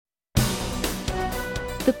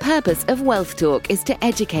The purpose of Wealth Talk is to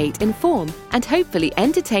educate, inform, and hopefully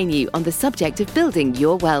entertain you on the subject of building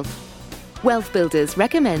your wealth. Wealth Builders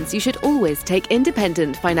recommends you should always take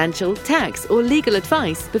independent financial, tax, or legal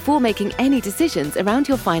advice before making any decisions around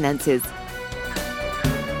your finances.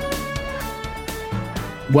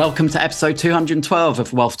 Welcome to episode 212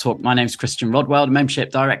 of Wealth Talk. My name is Christian Rodwell,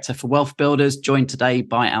 Membership Director for Wealth Builders, joined today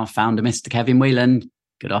by our founder, Mr. Kevin Whelan.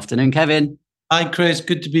 Good afternoon, Kevin. Hi, Chris.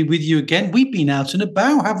 Good to be with you again. We've been out and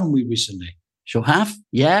about, haven't we, recently? Sure have.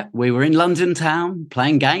 Yeah, we were in London town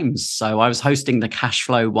playing games. So I was hosting the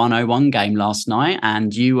Cashflow 101 game last night,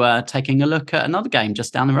 and you were taking a look at another game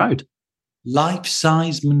just down the road.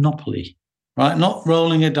 Life-size Monopoly, right? Not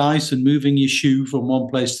rolling a dice and moving your shoe from one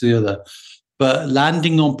place to the other, but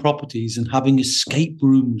landing on properties and having escape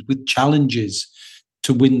rooms with challenges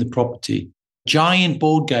to win the property. Giant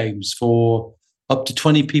board games for up to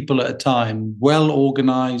 20 people at a time, well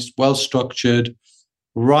organized, well structured,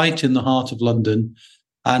 right in the heart of London,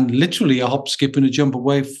 and literally a hop, skip, and a jump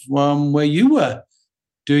away from where you were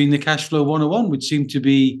doing the Cashflow 101, which seemed to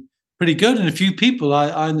be pretty good. And a few people, I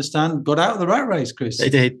understand, got out of the rat race, Chris. They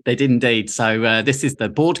did indeed. So this is the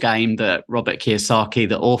board game that Robert Kiyosaki,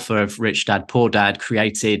 the author of Rich Dad, Poor Dad,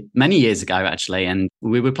 created many years ago, actually. And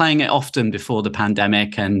we were playing it often before the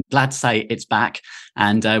pandemic, and glad to say it's back.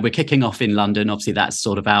 And we're kicking off in London. Obviously, that's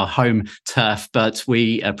sort of our home turf, but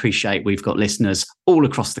we appreciate we've got listeners all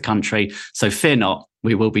across the country. So fear not,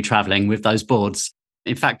 we will be traveling with those boards.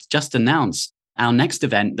 In fact, just announced our next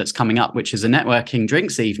event that's coming up, which is a networking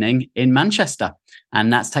drinks evening in Manchester.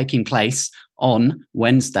 And that's taking place on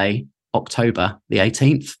Wednesday, October the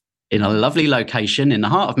 18th, in a lovely location in the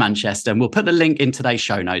heart of Manchester. And we'll put the link in today's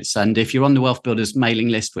show notes. And if you're on the Wealth Builders mailing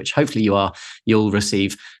list, which hopefully you are, you'll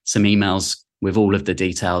receive some emails with all of the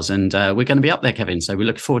details. And we're going to be up there, Kevin. So we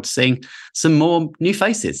look forward to seeing some more new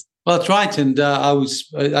faces. Well, that's right. And I was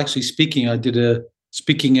actually speaking. I did a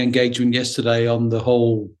speaking engagement yesterday on the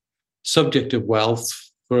whole subject of wealth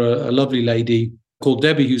for a lovely lady called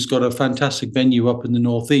Debbie, who's got a fantastic venue up in the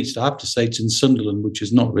northeast. I have to say it's in Sunderland, which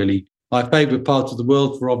is not really my favourite part of the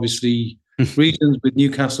world for obviously reasons with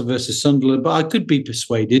Newcastle versus Sunderland, but I could be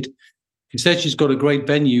persuaded. She said she's got a great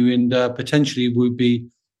venue and potentially would be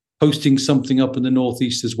hosting something up in the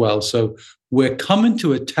northeast as well. So we're coming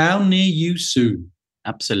to a town near you soon.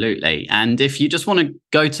 Absolutely. And if you just want to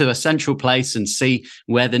go to a central place and see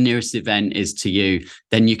where the nearest event is to you,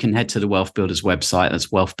 then you can head to the Wealth Builders website. That's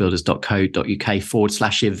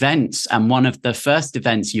wealthbuilders.co.uk/events. And one of the first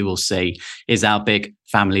events you will see is our big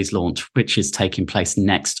families launch, which is taking place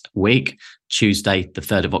next week, Tuesday, the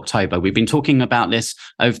 3rd of October. We've been talking about this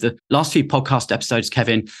over the last few podcast episodes,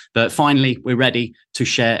 Kevin, but finally we're ready to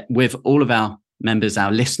share with all of our members,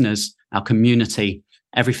 our listeners, our community,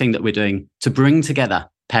 everything that we're doing to bring together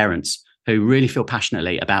parents who really feel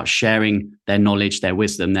passionately about sharing their knowledge, their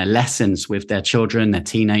wisdom, their lessons with their children, their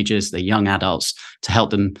teenagers, their young adults to help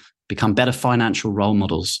them become better financial role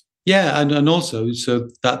models. Yeah, and also so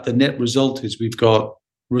that the net result is we've got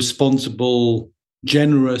responsible,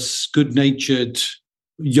 generous, good-natured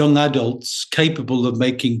young adults capable of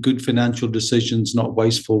making good financial decisions, not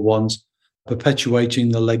wasteful ones,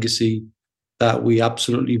 perpetuating the legacy that we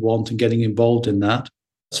absolutely want and getting involved in that.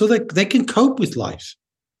 So they can cope with life.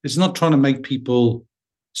 It's not trying to make people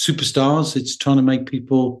superstars. It's trying to make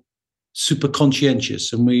people super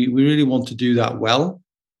conscientious. And we really want to do that well.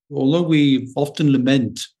 Although we often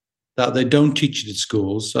lament that they don't teach it at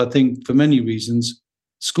schools, I think for many reasons,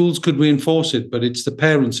 schools could reinforce it, but it's the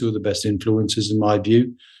parents who are the best influencers in my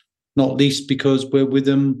view, not least because we're with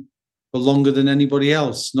them for longer than anybody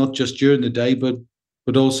else, not just during the day, but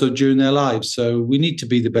also during their lives. So we need to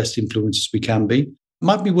be the best influencers we can be.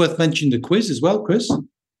 Might be worth mentioning the quiz as well, Chris.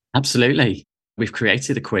 Absolutely. We've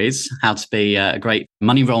created a quiz, how to be a great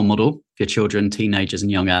money role model for your children, teenagers and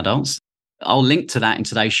young adults. I'll link to that in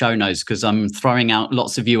today's show notes because I'm throwing out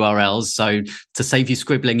lots of URLs. So to save you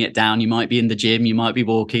scribbling it down, you might be in the gym, you might be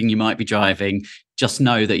walking, you might be driving. Just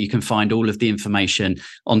know that you can find all of the information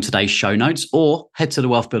on today's show notes or head to the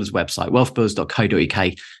Wealth Builders website,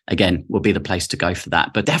 wealthbuilders.co.uk. Again, will be the place to go for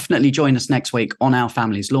that. But definitely join us next week on our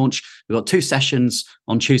family's launch. We've got 2 sessions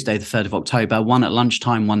on Tuesday, the 3rd of October, one at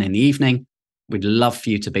lunchtime, one in the evening. We'd love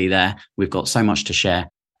for you to be there. We've got so much to share.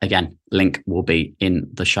 Again, link will be in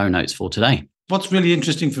the show notes for today. What's really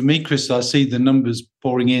interesting for me, Chris, I see the numbers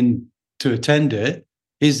pouring in to attend it,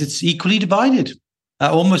 is it's equally divided,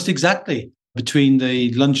 almost exactly, between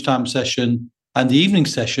the lunchtime session and the evening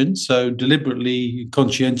session. So deliberately,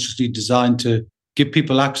 conscientiously designed to give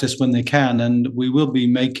people access when they can. And we will be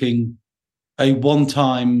making a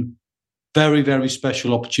one-time, very, very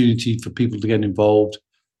special opportunity for people to get involved.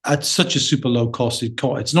 at such a super low cost.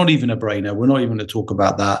 It's not even a brainer. We're not even going to talk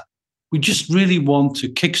about that. We just really want to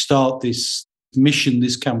kickstart this mission,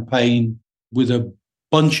 this campaign, with a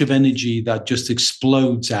bunch of energy that just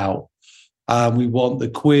explodes out. We want the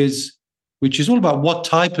quiz, which is all about what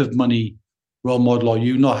type of money role model are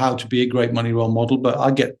you, not how to be a great money role model, but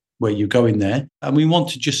I get where you're going there. And we want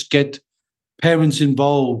to just get parents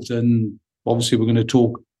involved. And obviously we're going to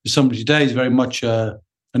talk to somebody today who's very much an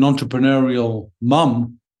entrepreneurial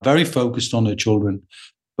mum, very focused on her children,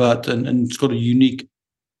 and it's got a unique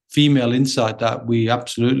female insight that we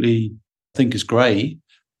absolutely think is great.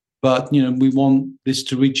 But, we want this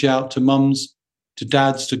to reach out to mums, to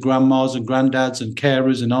dads, to grandmas and granddads and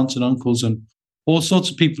carers and aunts and uncles and all sorts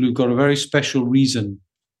of people who've got a very special reason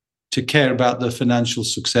to care about the financial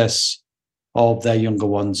success of their younger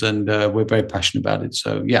ones. And we're very passionate about it.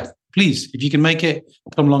 So, yeah, please, if you can make it,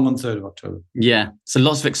 come along on 3rd of October. Yeah, so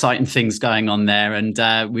lots of exciting things going on there. And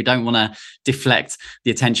we don't want to deflect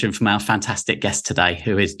the attention from our fantastic guest today,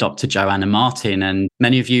 who is Dr. Joanna Martin. And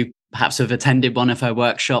many of you perhaps have attended one of her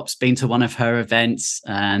workshops, been to one of her events.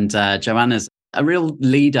 And Joanna's a real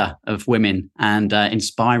leader of women and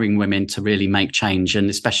inspiring women to really make change, and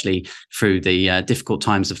especially through the difficult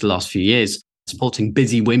times of the last few years, supporting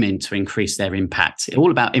busy women to increase their impact. It's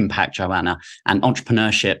all about impact, Joanna, and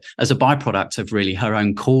entrepreneurship as a byproduct of really her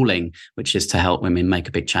own calling, which is to help women make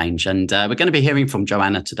a big change. And we're going to be hearing from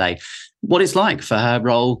Joanna today what it's like for her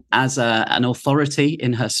role as an authority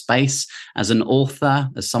in her space, as an author,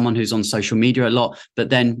 as someone who's on social media a lot,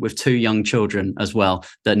 but then with 2 young children as well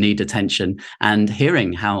that need attention, and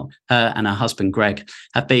hearing how her and her husband, Greg,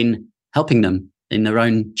 have been helping them in their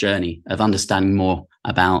own journey of understanding more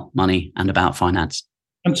about money and about finance.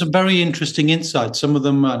 And some very interesting insights. Some of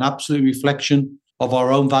them are an absolute reflection of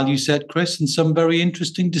our own value set, Chris, and some very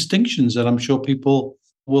interesting distinctions that I'm sure people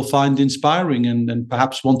will find inspiring and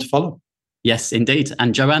perhaps want to follow. Yes, indeed.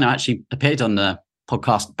 And Joanna actually appeared on the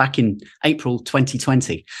podcast back in April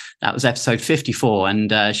 2020. That was episode 54.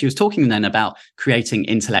 And she was talking then about creating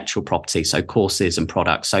intellectual property, so courses and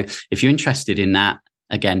products. So if you're interested in that,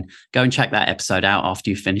 again, go and check that episode out after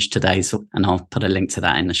you finish today's, and I'll put a link to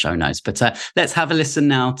that in the show notes. But let's have a listen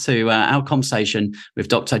now to our conversation with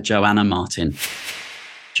Dr. Joanna Martin.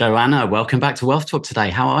 Joanna, welcome back to Wealth Talk today.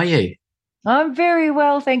 How are you? I'm very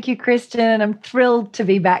well, thank you, Christian. I'm thrilled to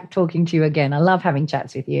be back talking to you again. I love having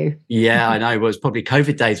chats with you. Yeah, I know. It was probably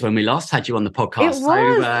COVID days when we last had you on the podcast. It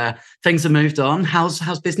was. So things have moved on.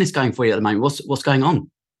 How's business going for you at the moment? What's going on?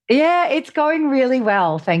 Yeah, it's going really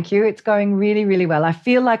well. Thank you. It's going really, really well. I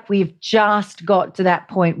feel like we've just got to that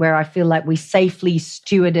point where I feel like we safely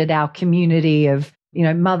stewarded our community of,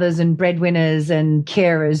 mothers and breadwinners and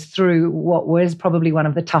carers through what was probably one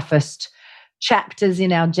of the toughest chapters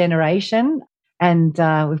in our generation. And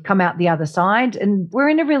we've come out the other side and we're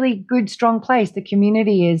in a really good, strong place. The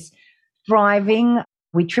community is thriving.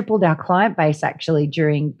 We tripled our client base actually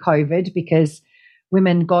during COVID because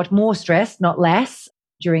women got more stressed, not less,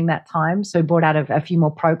 during that time. So brought out a few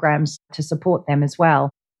more programs to support them as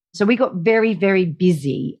well. So we got very, very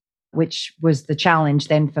busy, which was the challenge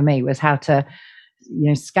then for me, was how to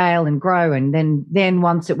scale and grow. And then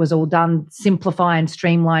once it was all done, simplify and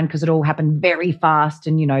streamline, because it all happened very fast.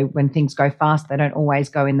 And, when things go fast, they don't always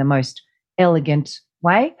go in the most elegant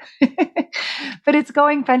way, but it's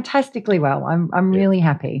going fantastically well. I'm really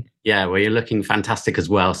happy. Yeah, well, you're looking fantastic as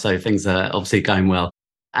well. So things are obviously going well.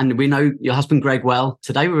 And we know your husband, Greg, well.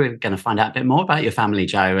 Today, we're going to find out a bit more about your family,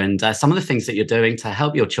 Joe, and some of the things that you're doing to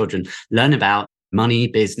help your children learn about money,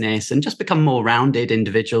 business, and just become more rounded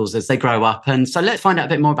individuals as they grow up. And so let's find out a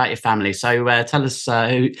bit more about your family. So tell us,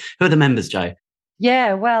 who are the members, Joe?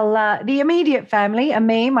 Yeah, well, the immediate family are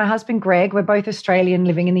me, my husband, Greg. We're both Australian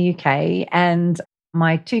living in the UK. And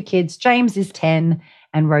my 2 kids, James is 10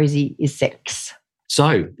 and Rosie is 6.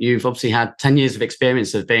 So you've obviously had 10 years of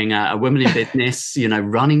experience of being a woman in business,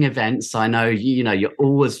 running events. I know, you're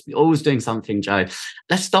always doing something, Joe.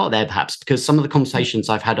 Let's start there perhaps, because some of the conversations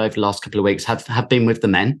I've had over the last couple of weeks have been with the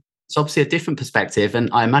men. It's obviously a different perspective. And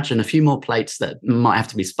I imagine a few more plates that might have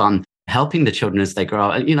to be spun, helping the children as they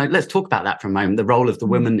grow up. Let's talk about that for a moment, the role of the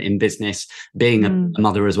woman in business, being a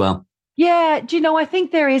mother as well. Yeah. I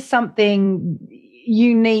think there is something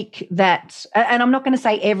unique that, and I'm not going to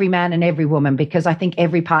say every man and every woman, because I think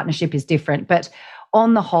every partnership is different, but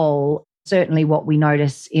on the whole, certainly what we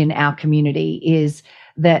notice in our community is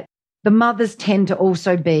that the mothers tend to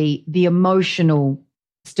also be the emotional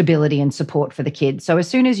stability and support for the kids. So as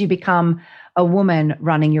soon as you become a woman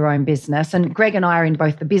running your own business, and Greg and I are in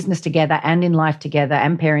both the business together and in life together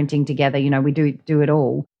and parenting together, we do it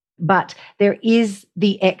all. But there is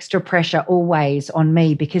the extra pressure always on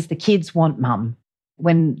me because the kids want mum.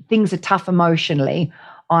 when things are tough emotionally,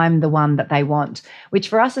 I'm the one that they want, which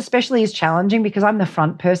for us especially is challenging because I'm the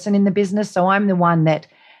front person in the business. So I'm the one that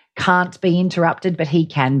can't be interrupted, but he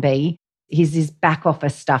can be. He's his back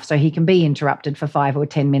office stuff, so he can be interrupted for 5 or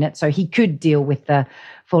 10 minutes. So he could deal with the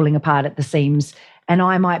falling apart at the seams. And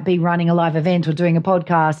I might be running a live event or doing a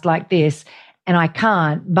podcast like this, and I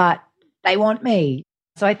can't, but they want me.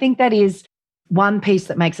 So I think that is one piece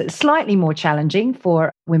that makes it slightly more challenging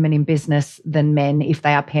for women in business than men if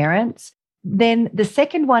they are parents. Then the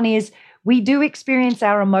second one is we do experience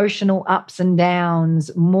our emotional ups and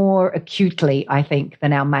downs more acutely, I think,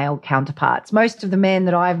 than our male counterparts. Most of the men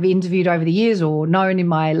that I've interviewed over the years or known in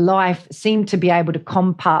my life seem to be able to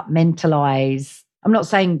compartmentalize. I'm not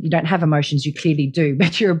saying you don't have emotions, you clearly do,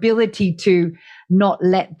 but your ability to not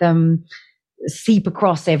let them seep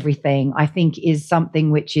across everything, I think, is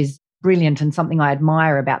something which is brilliant and something I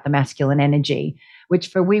admire about the masculine energy, which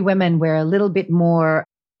for we women, we're a little bit more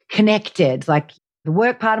connected. Like the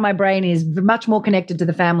work part of my brain is much more connected to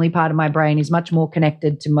the family part of my brain, is much more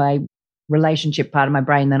connected to my relationship part of my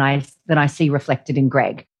brain than I see reflected in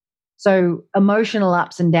Greg. So emotional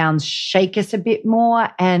ups and downs shake us a bit more.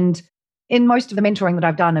 And in most of the mentoring that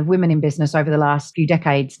I've done of women in business over the last few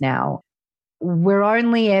decades now, we're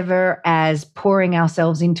only ever as pouring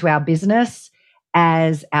ourselves into our business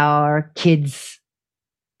as our kids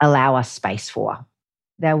allow us space for.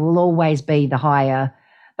 There will always be the higher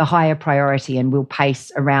priority, and we'll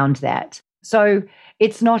pace around that. So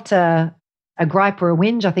it's not a gripe or a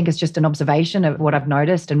whinge. I think it's just an observation of what I've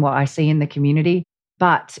noticed and what I see in the community.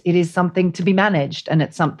 But it is something to be managed. And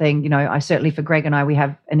it's something, I certainly for Greg and I, we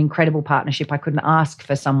have an incredible partnership. I couldn't ask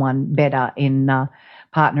for someone better in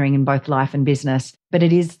partnering in both life and business. But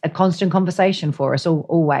it is a constant conversation for us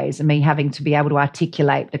always, and me having to be able to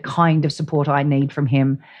articulate the kind of support I need from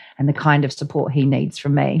him and the kind of support he needs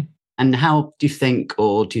from me. And how do you think,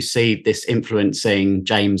 or do you see this influencing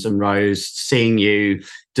James and Rose, seeing you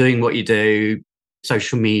doing what you do,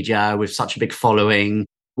 social media with such a big following?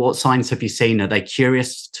 What signs have you seen? Are they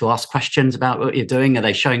curious to ask questions about what you're doing? Are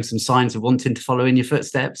they showing some signs of wanting to follow in your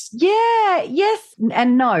footsteps? Yeah, yes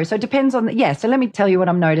and no. So it depends on so let me tell you what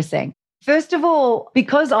I'm noticing. First of all,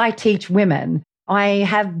 because I teach women, I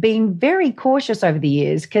have been very cautious over the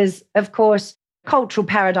years because, of course, cultural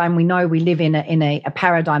paradigm, we know we live in a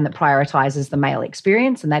paradigm that prioritizes the male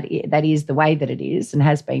experience, and that is the way that it is and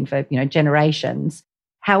has been for generations.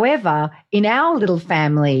 However, in our little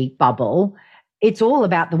family bubble, it's all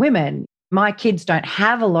about the women. My kids don't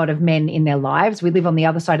have a lot of men in their lives. We live on the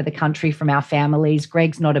other side of the country from our families.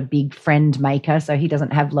 Greg's not a big friend maker, so he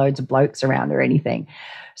doesn't have loads of blokes around or anything.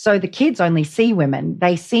 So the kids only see women.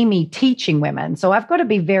 They see me teaching women. So I've got to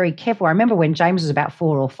be very careful. I remember when James was about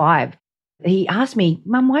 4 or 5, he asked me,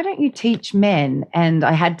 Mum, why don't you teach men? And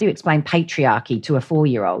I had to explain patriarchy to a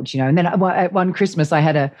 4-year-old, And then at one Christmas,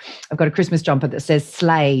 I've got a Christmas jumper that says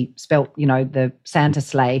slay, spelt, the Santa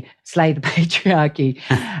slay the patriarchy.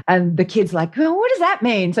 And the kid's like, oh, what does that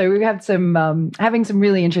mean? So we had some, having some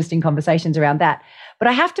really interesting conversations around that. But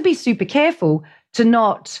I have to be super careful to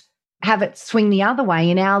not have it swing the other way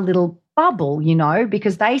in our little bubble,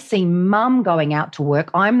 because they see Mum going out to work.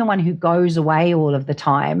 I'm the one who goes away all of the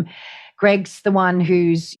time. Greg's the one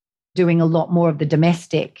who's doing a lot more of the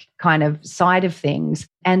domestic kind of side of things.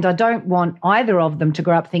 And I don't want either of them to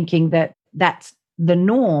grow up thinking that that's the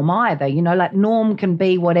norm either. Like norm can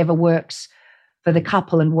be whatever works for the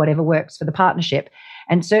couple and whatever works for the partnership.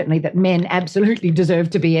 And certainly that men absolutely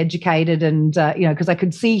deserve to be educated. And, because I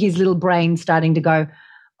could see his little brain starting to go,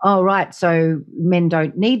 oh, right, so men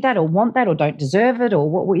don't need that or want that or don't deserve it, or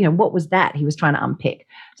what was that he was trying to unpick.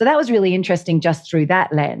 So that was really interesting just through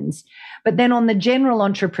that lens. But then on the general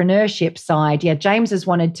entrepreneurship side, James has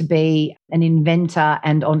wanted to be an inventor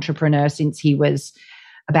and entrepreneur since he was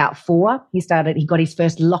about 4. He got his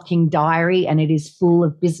first locking diary, and it is full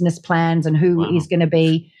of business plans and who is going to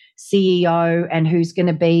be CEO and who's going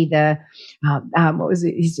to be the,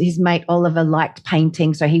 his mate Oliver liked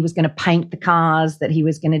painting. So he was going to paint the cars that he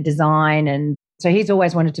was going to design. And so he's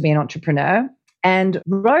always wanted to be an entrepreneur. And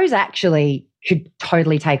Rose actually could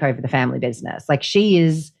totally take over the family business. Like she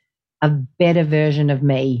is a better version of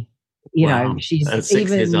me. She's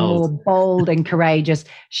even more bold and courageous.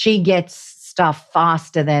 She gets stuff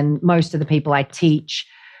faster than most of the people I teach.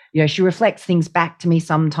 She reflects things back to me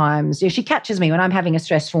sometimes. She catches me when I'm having a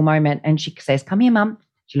stressful moment and she says, come here, Mum.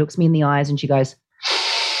 She looks me in the eyes and she goes,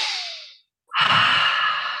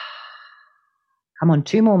 come on,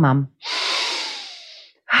 2 more, Mum.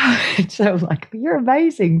 So I'm like, you're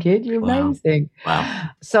amazing, kid. You're amazing. Wow.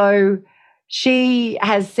 So she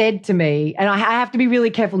has said to me, and I have to be really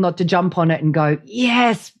careful not to jump on it and go,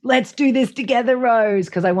 yes, let's do this together, Rose,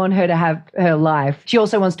 because I want her to have her life. She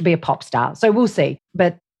also wants to be a pop star. So we'll see.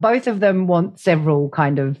 But both of them want several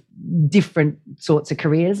kind of different sorts of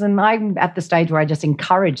careers. And I'm at the stage where I just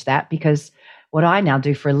encourage that, because what I now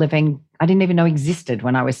do for a living, I didn't even know existed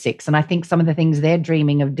when I was 6. And I think some of the things they're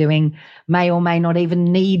dreaming of doing may or may not even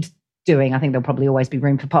need doing. I think there'll probably always be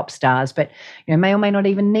room for pop stars, but may or may not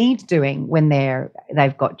even need doing when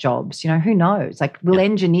they've got jobs. Who knows? Like, will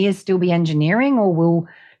engineers still be engineering, or will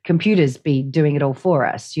computers be doing it all for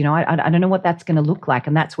us? I don't know what that's going to look like,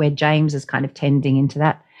 and that's where James is kind of tending into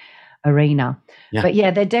that arena. Yeah.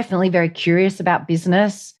 But they're definitely very curious about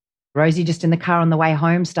business. Rosie, just in the car on the way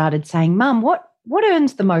home, started saying, Mum, what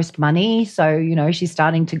earns the most money? So, she's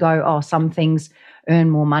starting to go, oh, some things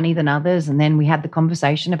earn more money than others. And then we had the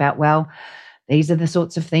conversation about, well, these are the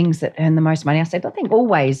sorts of things that earn the most money. I said, I think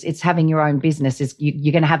always it's having your own business is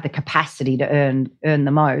you're going to have the capacity to earn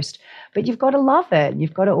the most, but you've got to love it.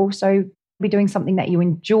 You've got to also be doing something that you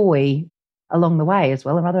enjoy along the way as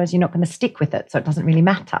well. Or otherwise you're not going to stick with it. So it doesn't really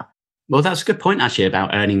matter. Well, that's a good point actually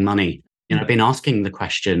about earning money. I've been asking the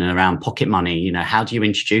question around pocket money, how do you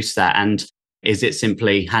introduce that? And is it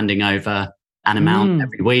simply handing over an amount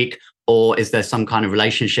every week? Or is there some kind of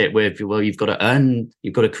relationship with, well, you've got to earn,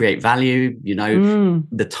 you've got to create value,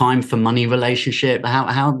 the time for money relationship?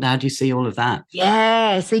 How do you see all of that?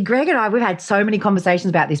 Yeah. See, Greg and I, we've had so many conversations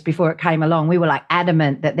about this before it came along. We were like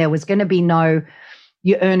adamant that there was going to be no,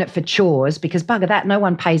 you earn it for chores, because bugger that, no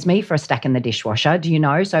one pays me for a stack in the dishwasher, do you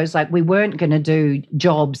know? So it's like we weren't going to do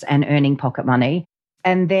jobs and earning pocket money.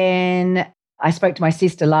 And then I spoke to my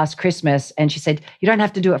sister last Christmas and she said, you don't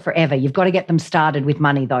have to do it forever. You've got to get them started with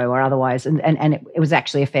money though, or otherwise. And it was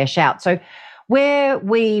actually a fair shout. So where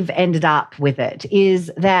we've ended up with it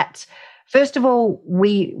is that, first of all,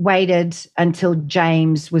 we waited until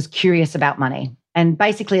James was curious about money. And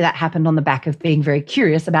basically that happened on the back of being very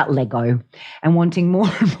curious about Lego and wanting more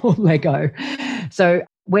and more Lego. So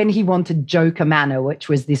when he wanted Joker Manor, which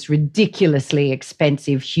was this ridiculously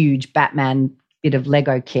expensive, huge Batman bit of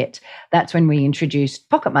Lego kit, that's when we introduced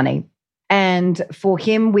pocket money. And for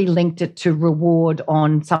him, we linked it to reward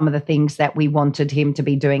on some of the things that we wanted him to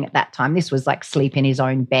be doing at that time. This was like sleep in his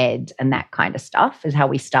own bed and that kind of stuff is how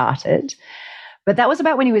we started. But that was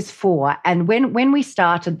about when he was 4. And when we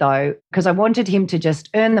started, though, because I wanted him to just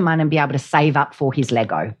earn the money and be able to save up for his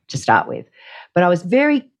Lego to start with. But I was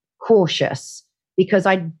very cautious because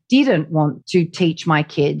I didn't want to teach my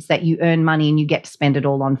kids that you earn money and you get to spend it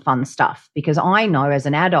all on fun stuff. Because I know as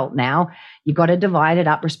an adult now, you've got to divide it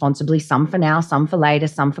up responsibly, some for now, some for later,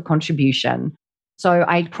 some for contribution. So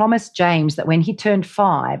I promised James that when he turned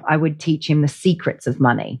 5, I would teach him the secrets of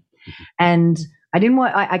money. And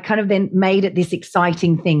I kind of then made it this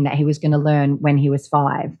exciting thing that he was going to learn when he was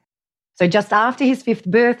 5. So just after his 5th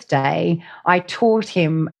birthday, I taught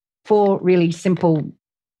him 4 really simple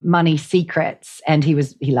money secrets. And he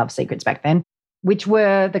loved secrets back then, which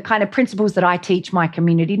were the kind of principles that I teach my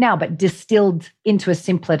community now, but distilled into a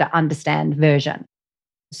simpler to understand version.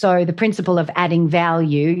 So the principle of adding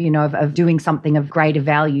value, of doing something of greater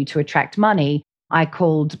value to attract money, I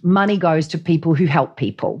called money goes to people who help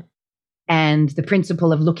people. And the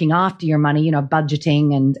principle of looking after your money,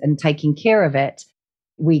 budgeting and taking care of it,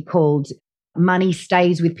 we called money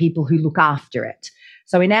stays with people who look after it.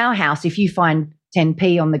 So in our house, if you find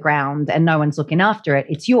 10p on the ground and no one's looking after it,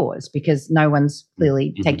 it's yours because no one's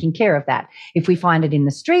clearly taking care of that. If we find it in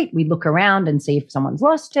the street, we look around and see if someone's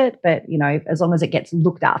lost it, but as long as it gets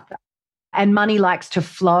looked after. And money likes to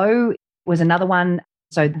flow was another one.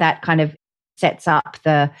 So that kind of sets up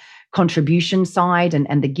the contribution side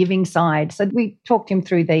and the giving side. So we talked him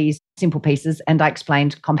through these simple pieces and I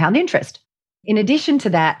explained compound interest. In addition to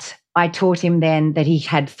that, I taught him then that he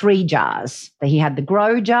had 3 jars, that he had the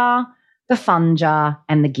grow jar, the fun jar,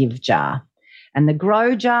 and the give jar. And the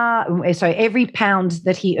grow jar, so every pound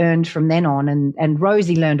that he earned from then on, and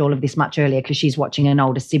Rosie learned all of this much earlier because she's watching an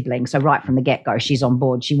older sibling. So right from the get-go, she's on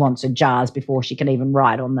board. She wants her jars before she can even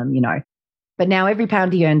write on them, But now every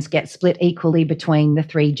pound he earns gets split equally between the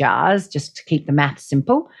 3 jars, just to keep the math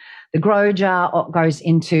simple. The grow jar goes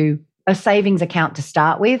into a savings account to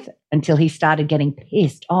start with until he started getting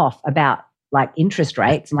pissed off about interest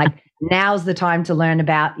rates. And now's the time to learn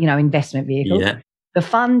about, investment vehicles. Yeah. The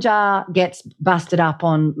fun jar gets busted up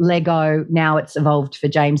on Lego. Now it's evolved for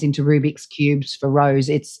James into Rubik's Cubes. For Rose,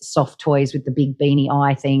 it's soft toys with the big beanie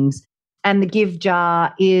eye things. And the give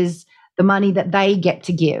jar is the money that they get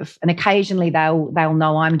to give. And occasionally they'll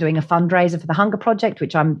know I'm doing a fundraiser for the Hunger Project,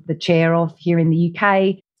 which I'm the chair of here in the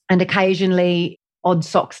UK. And occasionally odd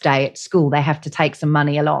socks day at school, they have to take some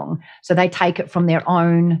money along. So they take it from their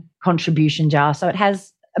own contribution jar. So it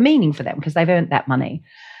has a meaning for them because they've earned that money.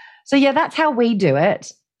 So yeah, that's how we do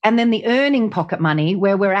it. And then the earning pocket money,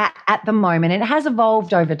 where we're at the moment, and it has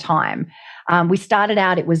evolved over time. We started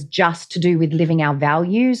out, it was just to do with living our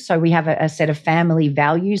values. So we have a set of family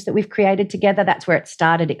values that we've created together. That's where it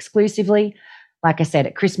started exclusively. Like I said,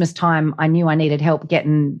 at Christmas time, I knew I needed help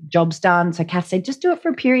getting jobs done. So Kath said, just do it for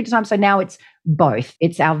a period of time. So now it's both.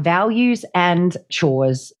 It's our values and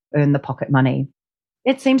chores earn the pocket money.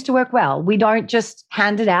 It seems to work well. We don't just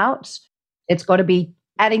hand it out. It's got to be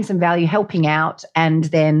adding some value, helping out, and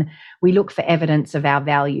then we look for evidence of our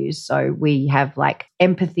values. So we have like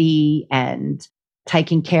empathy and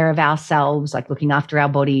taking care of ourselves, like looking after our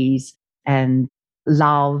bodies, and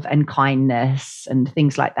love and kindness and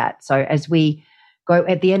things like that. So as we go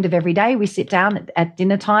at the end of every day, we sit down at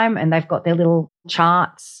dinner time and they've got their little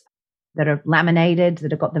charts that are laminated,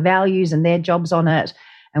 that have got the values and their jobs on it.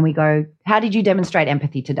 And we go, how did you demonstrate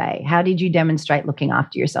empathy today? How did you demonstrate looking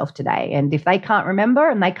after yourself today? And if they can't remember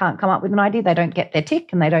and they can't come up with an idea, they don't get their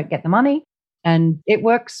tick and they don't get the money. And it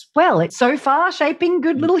works well. It's so far shaping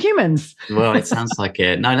good little humans. Well, it sounds like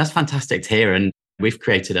it. No, that's fantastic to hear. And we've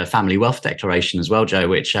created a family wealth declaration as well, Jo,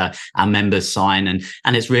 which our members sign.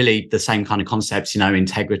 And it's really the same kind of concepts,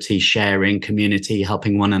 integrity, sharing, community,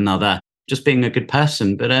 helping one another, just being a good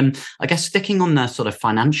person. But I guess sticking on the sort of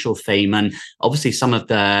financial theme, and obviously some of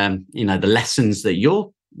the, the lessons that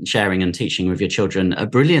you're sharing and teaching with your children are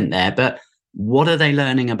brilliant there. But what are they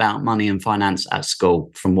learning about money and finance at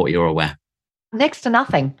school from what you're aware? Next to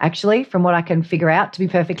nothing, actually, from what I can figure out, to be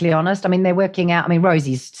perfectly honest. I mean, they're working out. I mean,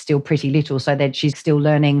 Rosie's still pretty little, so that she's still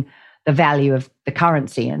learning the value of the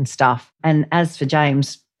currency and stuff. And as for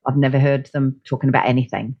James, I've never heard them talking about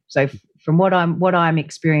anything. So from what I'm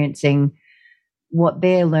experiencing, what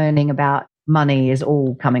they're learning about money is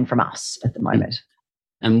all coming from us at the moment.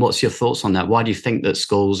 And what's your thoughts on that? Why do you think that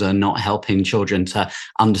schools are not helping children to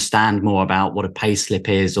understand more about what a pay slip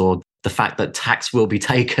is, or the fact that tax will be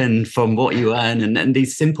taken from what you earn, and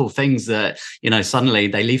these simple things that, suddenly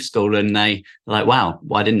they leave school and they're like, wow,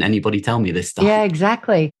 why didn't anybody tell me this stuff? Yeah,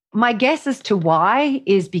 exactly. My guess as to why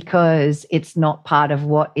is because it's not part of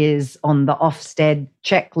what is on the Ofsted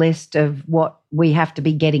checklist of what we have to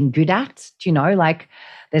be getting good at. Like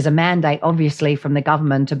there's a mandate, obviously, from the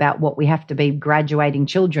government about what we have to be graduating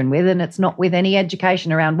children with, and it's not with any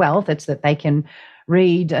education around wealth. It's that they can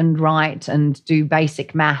read and write and do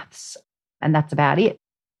basic maths, and that's about it.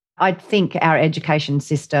 I think our education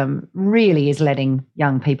system really is letting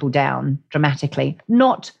young people down dramatically.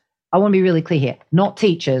 I want to be really clear here, not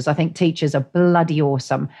teachers. I think teachers are bloody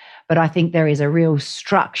awesome, but I think there is a real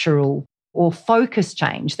structural or focus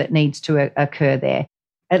change that needs to occur there.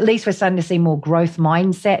 At least we're starting to see more growth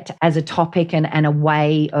mindset as a topic and a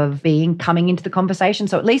way of being coming into the conversation.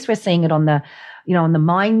 So at least we're seeing it on the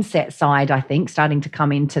mindset side, I think, starting to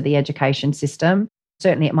come into the education system.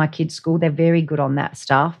 Certainly at my kids' school, they're very good on that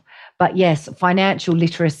stuff. But yes, financial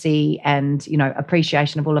literacy and,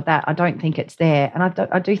 appreciation of all of that, I don't think it's there. And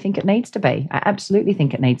I do think it needs to be. I absolutely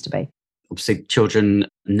think it needs to be. Obviously, children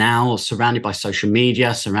now are surrounded by social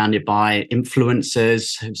media, surrounded by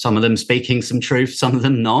influencers, some of them speaking some truth, some of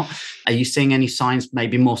them not. Are you seeing any signs,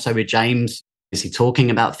 maybe more so with James? Is he talking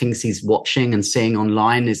about things he's watching and seeing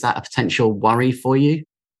online? Is that a potential worry for you?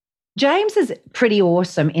 James is pretty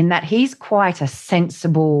awesome in that he's quite a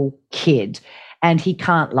sensible kid and he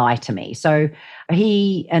can't lie to me. So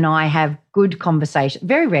he and I have good conversation.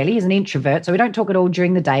 Very rarely, he's an introvert, so we don't talk at all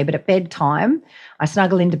during the day, but at bedtime, I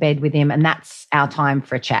snuggle into bed with him and that's our time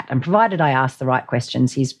for a chat. And provided I ask the right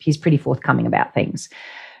questions, he's pretty forthcoming about things.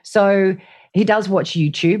 So he does watch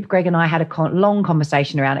YouTube. Greg and I had a long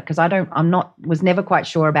conversation around it because was never quite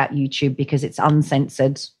sure about YouTube because it's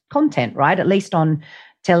uncensored content, right? At least on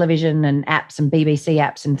television and apps and BBC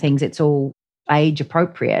apps and things, it's all age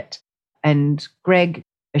appropriate. And Greg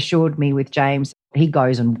assured me with James, he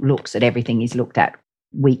goes and looks at everything he's looked at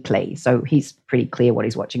weekly. So he's pretty clear what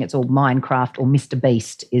he's watching. It's all Minecraft or Mr.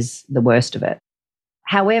 Beast is the worst of it.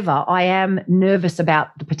 However, I am nervous about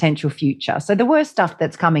the potential future. So the worst stuff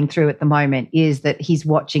that's coming through at the moment is that he's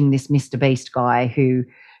watching this Mr. Beast guy who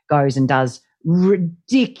goes and does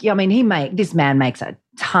ridiculous. I mean, this man makes a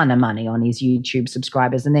ton of money on his YouTube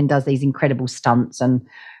subscribers and then does these incredible stunts. And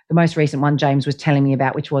the most recent one James was telling me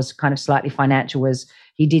about, which was kind of slightly financial, was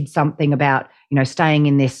he did something about, staying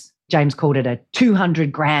in this, James called it a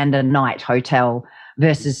 200 grand a night hotel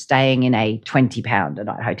versus staying in a 20 pound a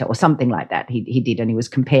night hotel or something like that. He did, and he was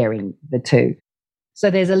comparing the two.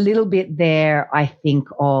 So there's a little bit there, I think,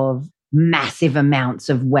 of massive amounts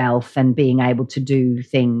of wealth and being able to do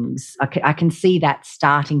things. I can see that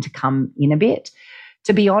starting to come in a bit.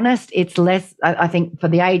 To be honest, it's less, I think for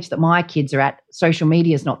the age that my kids are at, social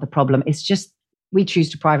media is not the problem. It's just we choose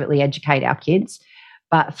to privately educate our kids.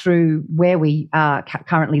 But through where we are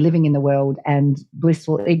currently living in the world and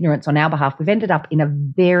blissful ignorance on our behalf, we've ended up in a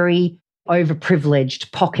very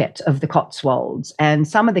overprivileged pocket of the Cotswolds. And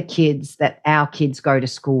some of the kids that our kids go to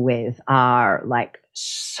school with are like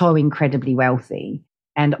so incredibly wealthy.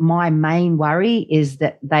 And my main worry is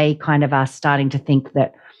that they kind of are starting to think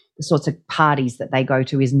that the sorts of parties that they go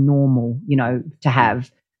to is normal, to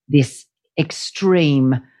have this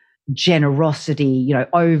extreme generosity,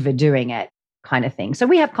 overdoing it kind of thing. So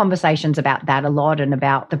we have conversations about that a lot and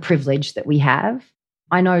about the privilege that we have.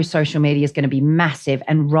 I know social media is going to be massive,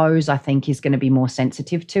 and Rose, I think, is going to be more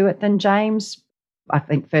sensitive to it than James. I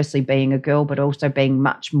think firstly being a girl, but also being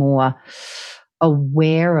much more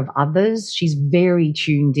aware of others. She's very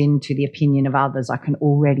tuned into the opinion of others, I can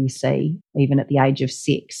already see, even at the age of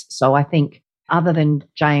 6. So I think other than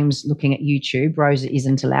James looking at YouTube, Rose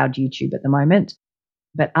isn't allowed YouTube at the moment.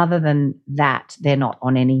 But other than that, they're not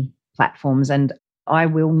on any platforms. And I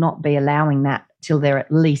will not be allowing that till they're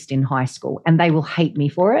at least in high school. And they will hate me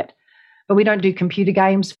for it. But we don't do computer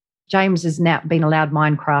games. James has now been allowed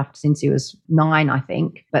Minecraft since he was 9, I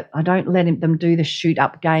think. But I don't let them do the shoot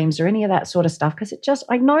up games or any of that sort of stuff because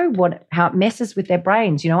I know how it messes with their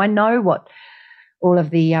brains. I know what all of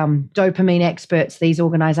the dopamine experts these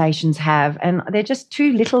organizations have, and they're just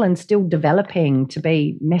too little and still developing to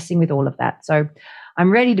be messing with all of that. So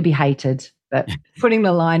I'm ready to be hated, but putting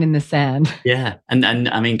the line in the sand. Yeah. And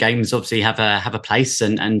I mean, games obviously have a place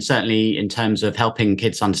and certainly in terms of helping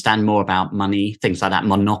kids understand more about money, things like that.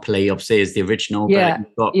 Monopoly obviously is the original, but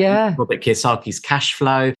you've got Robert Kiyosaki's Cash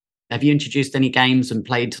Flow. Have you introduced any games and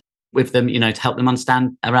played with them, to help them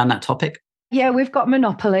understand around that topic? Yeah, we've got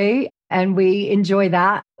Monopoly and we enjoy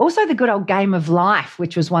that. Also the good old Game of Life,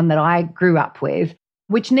 which was one that I grew up with,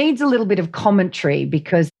 which needs a little bit of commentary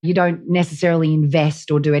because you don't necessarily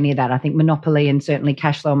invest or do any of that. I think Monopoly and certainly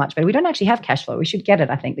Cash Flow are much better. We don't actually have Cash Flow. We should get it.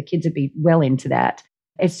 I think the kids would be well into that.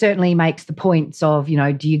 It certainly makes the points of,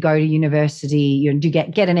 do you go to university? Do you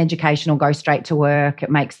get an education or go straight to work? It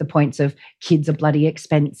makes the points of kids are bloody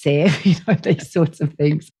expensive, these sorts of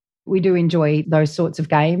things. We do enjoy those sorts of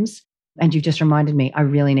games. And you've just reminded me, I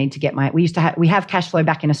really need to get we have Cash Flow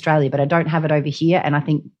back in Australia, but I don't have it over here. And I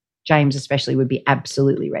think James especially would be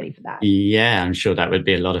absolutely ready for that. Yeah, I'm sure that would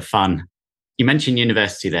be a lot of fun. You mentioned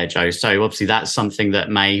university there, Jo. So obviously that's something that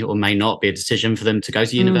may or may not be a decision for them to go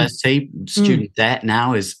to university. Student debt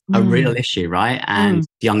now is a real issue, right? And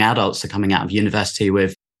young adults are coming out of university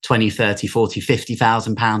with 20, 30, 40,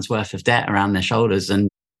 50,000 pounds worth of debt around their shoulders. And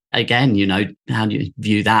again, how do you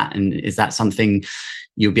view that? And is that something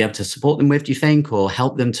you'll be able to support them with, do you think, or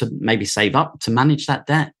help them to maybe save up to manage that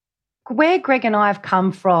debt? Where Greg and I have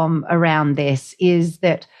come from around this is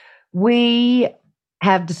that we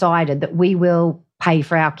have decided that we will pay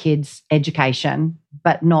for our kids' education,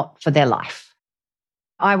 but not for their life.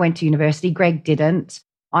 I went to university. Greg didn't.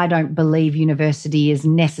 I don't believe university is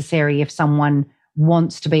necessary if someone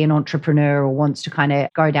wants to be an entrepreneur or wants to kind of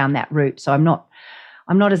go down that route. So I'm not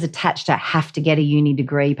as attached to have to get a uni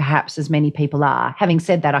degree, perhaps as many people are. Having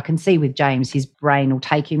said that, I can see with James, his brain will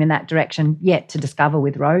take him in that direction, yet to discover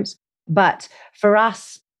with Rose. But for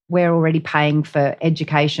us, we're already paying for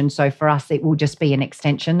education. So for us, it will just be an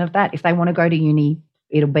extension of that. If they want to go to uni,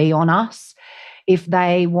 it'll be on us. If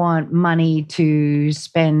they want money to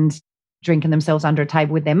spend drinking themselves under a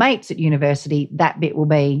table with their mates at university, that bit will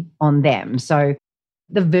be on them. So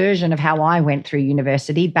the version of how I went through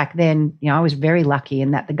university back then, I was very lucky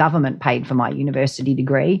in that the government paid for my university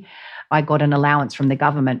degree. I got an allowance from the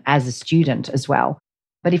government as a student as well.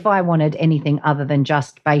 But if I wanted anything other than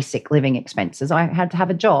just basic living expenses, I had to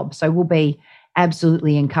have a job. So we'll be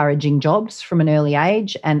absolutely encouraging jobs from an early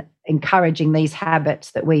age and encouraging these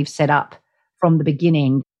habits that we've set up from the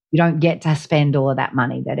beginning. You don't get to spend all of that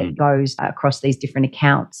money, that it goes across these different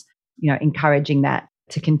accounts, encouraging that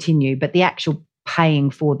to continue. But the actual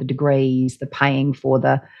paying for the degrees, the paying for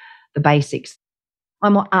the basics,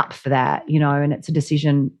 I'm up for that, and it's a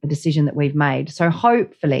decision that we've made. So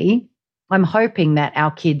hopefully, I'm hoping that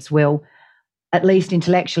our kids will at least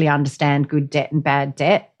intellectually understand good debt and bad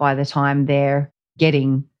debt by the time they're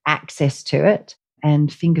getting access to it. And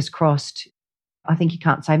fingers crossed, I think you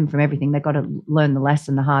can't save them from everything. They've got to learn the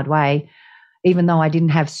lesson the hard way. Even though I didn't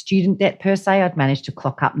have student debt per se, I'd managed to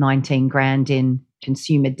clock up 19 grand in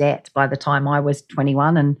consumer debt by the time I was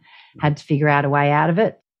 21 and had to figure out a way out of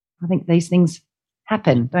it. I think these things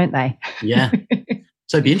happen, don't they? Yeah.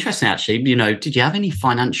 So it'd be interesting, actually, did you have any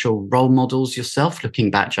financial role models yourself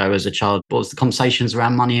looking back, Jo, as a child? What was the conversations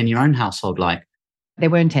around money in your own household like? There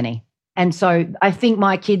weren't any. And so I think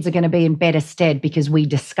my kids are going to be in better stead because we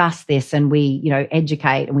discuss this and we,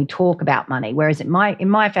 educate and we talk about money. Whereas in my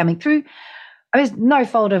family, it was no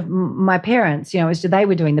fault of my parents, they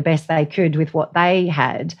were doing the best they could with what they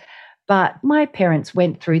had. But my parents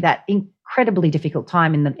went through that incredibly difficult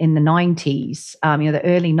time in the 90s, the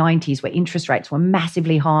early 90s, where interest rates were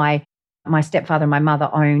massively high. My stepfather and my mother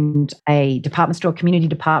owned a department store, community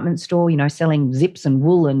department store, selling zips and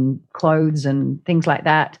wool and clothes and things like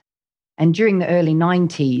that. And during the early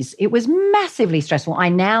 90s, it was massively stressful. I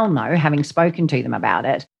now know, having spoken to them about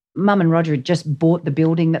it, Mum and Roger had just bought the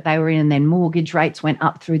building that they were in, and then mortgage rates went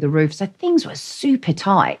up through the roof. So things were super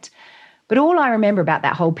tight. But all I remember about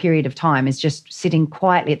that whole period of time is just sitting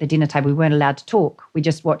quietly at the dinner table. We weren't allowed to talk. We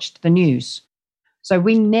just watched the news. So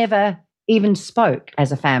we never even spoke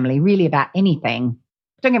as a family really about anything.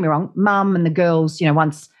 Don't get me wrong, Mum and the girls,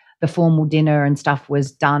 once the formal dinner and stuff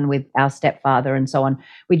was done with our stepfather and so on,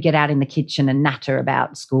 we'd get out in the kitchen and natter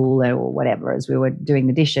about school or whatever as we were doing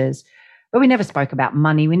the dishes. But we never spoke about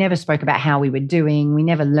money. We never spoke about how we were doing. We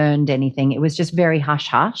never learned anything. It was just very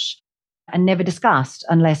hush-hush and never discussed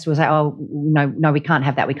unless it was like, oh, no, we can't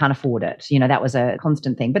have that. We can't afford it. That was a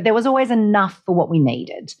constant thing. But there was always enough for what we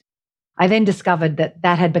needed. I then discovered that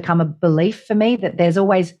had become a belief for me, that there's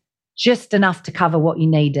always just enough to cover what you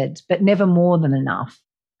needed, but never more than enough.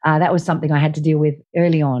 That was something I had to deal with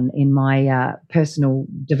early on in my personal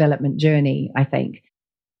development journey, I think.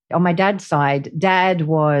 On my dad's side, Dad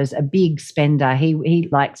was a big spender. He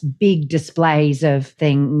likes big displays of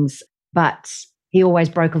things, but he always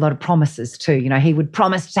broke a lot of promises too. He would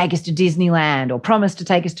promise to take us to Disneyland or promise to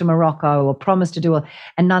take us to Morocco or promise to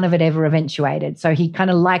and none of it ever eventuated. So he kind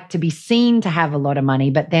of liked to be seen to have a lot of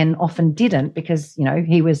money, but then often didn't because,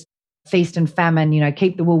 he was feast and famine,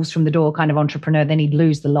 keep the wolves from the door kind of entrepreneur. Then he'd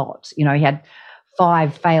lose the lot. He had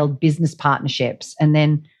 5 failed business partnerships. And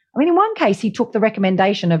then, in one case, he took the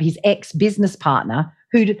recommendation of his ex-business partner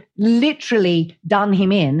who'd literally done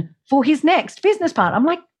him in for his next business partner. I'm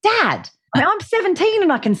like, Dad, I'm 17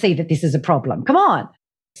 and I can see that this is a problem. Come on.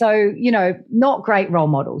 So, not great role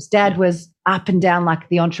models. Dad was up and down like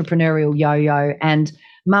the entrepreneurial yo-yo, and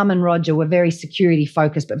Mum and Roger were very security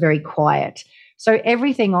focused, but very quiet. So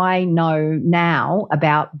everything I know now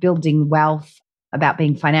about building wealth, about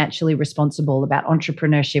being financially responsible, about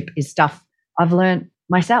entrepreneurship is stuff I've learned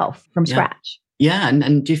myself from scratch. Yeah.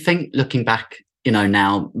 And do you think, looking back,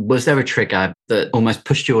 now, was there a trigger that almost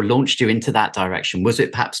pushed you or launched you into that direction? Was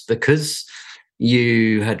it perhaps because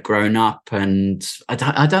you had grown up and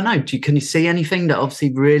I don't know, can you see anything that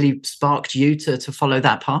obviously really sparked you to follow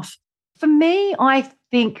that path? For me, I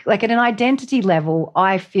think like at an identity level,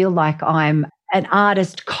 I feel like I'm an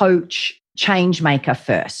artist, coach, change maker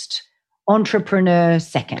first, entrepreneur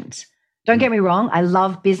second. Don't get me wrong, I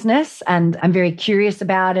love business and I'm very curious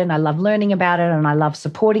about it and I love learning about it and I love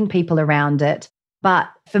supporting people around it. But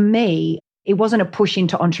for me, it wasn't a push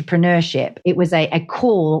into entrepreneurship. It was a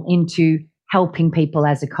call into helping people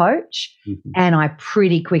as a coach. Mm-hmm. And I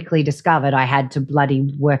pretty quickly discovered I had to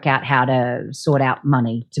bloody work out how to sort out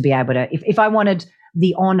money to be able to, if I wanted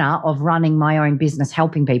the honor of running my own business,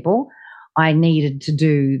 helping people, I needed to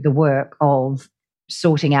do the work of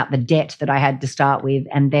sorting out the debt that I had to start with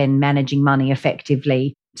and then managing money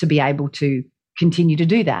effectively to be able to continue to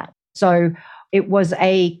do that. So it was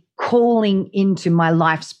a calling into my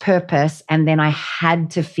life's purpose, and then I had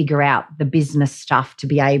to figure out the business stuff to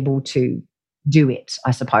be able to do it,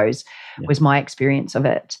 I suppose, was my experience of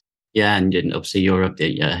it. Yeah, and obviously you're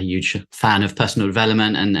a huge fan of personal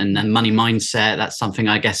development and money mindset. That's something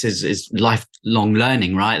I guess is lifelong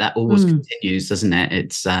learning, right? That always continues, doesn't it?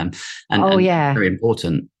 It's and very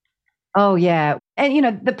important. Oh yeah,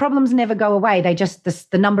 and the problems never go away. They just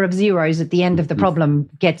the number of zeros at the end of the problem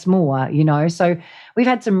gets more. So we've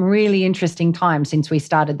had some really interesting times since we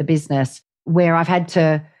started the business where I've had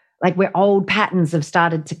to where old patterns have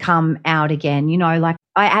started to come out again. Like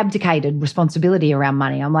I abdicated responsibility around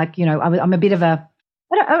money. I'm like, I'm a bit of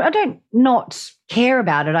I don't not care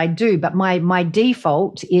about it. I do, but my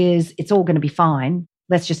default is it's all going to be fine.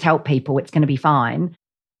 Let's just help people. It's going to be fine.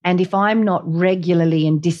 And if I'm not regularly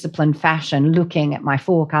in disciplined fashion, looking at my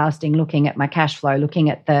forecasting, looking at my cash flow, looking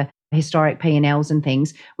at the historic P&Ls and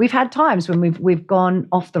things, we've had times when we've gone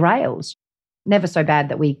off the rails. Never so bad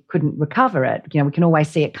that we couldn't recover it. We can always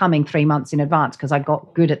see it coming 3 months in advance because I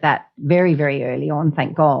got good at that very, very early on,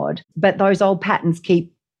 thank God. But those old patterns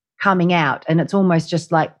keep coming out, and it's almost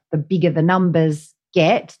just like the bigger the numbers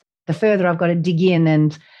get, the further I've got to dig in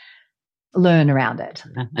and learn around it.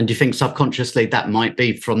 And do you think subconsciously that might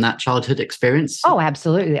be from that childhood experience? Oh,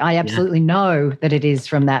 absolutely. I absolutely know that it is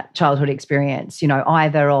from that childhood experience,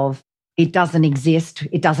 either of it doesn't exist,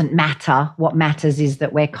 it doesn't matter. What matters is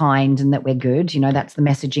that we're kind and that we're good. That's the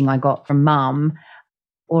messaging I got from mum.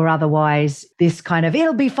 Or otherwise, this kind of,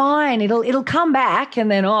 it'll be fine, it'll come back, and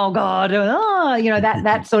then, oh God,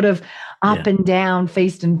 that sort of up and down,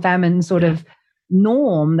 feast and famine sort of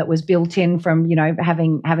norm that was built in from,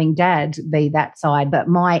 having dad be that side. But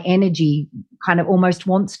my energy kind of almost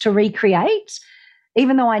wants to recreate,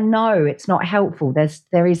 even though I know it's not helpful.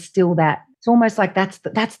 There is still that. It's almost like that's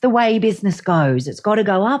the way business goes. It's got to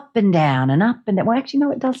go up and down and up and down. Well, actually, no,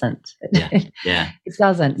 it doesn't. It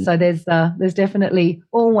doesn't. So there's definitely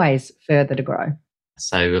always further to grow.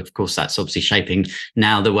 So, of course, that's obviously shaping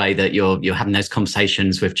now the way that you're having those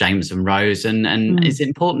conversations with James and Rose. And is it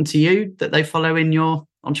important to you that they follow in your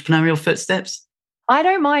entrepreneurial footsteps? I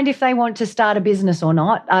don't mind if they want to start a business or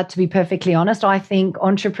not. To be perfectly honest, I think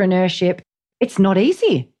entrepreneurship, it's not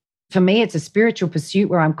easy. For me, it's a spiritual pursuit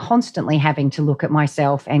where I'm constantly having to look at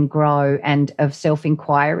myself and grow, and of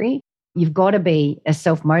self-inquiry. You've got to be a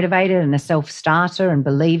self-motivated and a self-starter and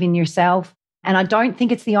believe in yourself. And I don't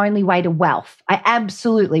think it's the only way to wealth. I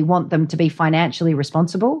absolutely want them to be financially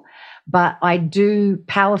responsible, but I do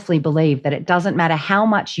powerfully believe that it doesn't matter how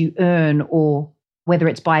much you earn, or whether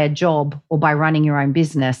it's by a job or by running your own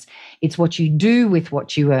business, it's what you do with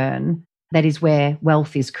what you earn that is where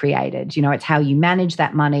wealth is created. It's how you manage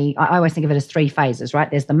that money. I always think of it as 3 phases, right?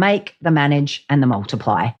 There's the make, the manage, and the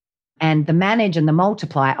multiply. And the manage and the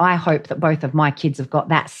multiply, I hope that both of my kids have got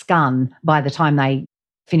that scun by the time they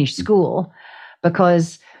finish school.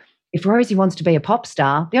 Because if Rosie wants to be a pop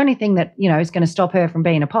star, the only thing that, is going to stop her from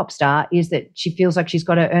being a pop star is that she feels like she's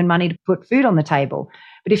got to earn money to put food on the table.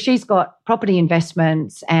 But if she's got property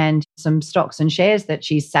investments and some stocks and shares that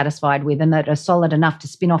she's satisfied with and that are solid enough to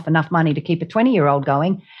spin off enough money to keep a 20-year-old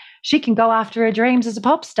going, she can go after her dreams as a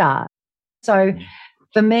pop star. So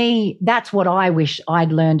for me, that's what I wish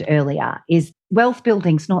I'd learned earlier, is wealth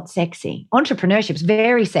building's not sexy. Entrepreneurship's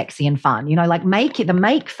very sexy and fun. The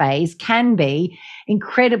make phase can be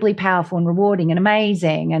incredibly powerful and rewarding and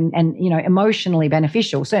amazing and emotionally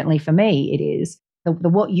beneficial. Certainly for me, it is. The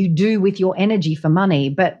what you do with your energy for money,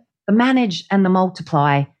 but the manage and the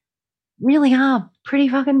multiply really are pretty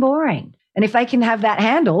fucking boring. And if they can have that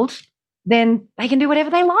handled, then they can do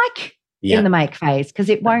whatever they like in the make phase, because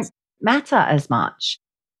it won't matter as much.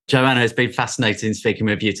 Joanna, it's been fascinating speaking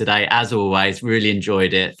with you today. As always, really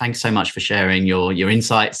enjoyed it. Thanks so much for sharing your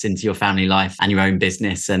insights into your family life and your own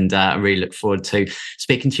business. And I really look forward to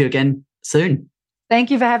speaking to you again soon. Thank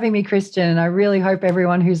you for having me, Christian. I really hope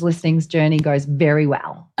everyone who's listening's journey goes very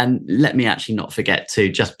well. And let me actually not forget to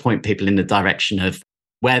just point people in the direction of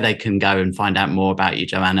where they can go and find out more about you,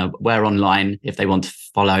 Joanna. Where online if they want to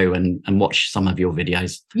follow and watch some of your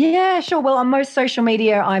videos. Yeah, sure. Well, on most social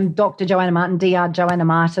media, I'm Dr. Joanna Martin, Dr. Joanna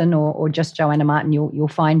Martin, or just Joanna Martin. You'll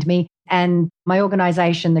find me. And my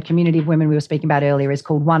organisation, the community of women we were speaking about earlier, is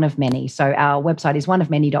called One of Many. So our website is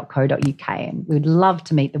oneofmany.co.uk. And we'd love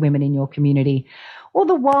to meet the women in your community, or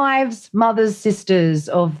the wives, mothers, sisters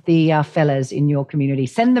of the fellas in your community.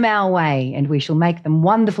 Send them our way and we shall make them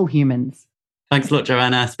wonderful humans. Thanks a lot,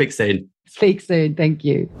 Joanna. Speak soon. Speak soon. Thank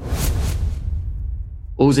you.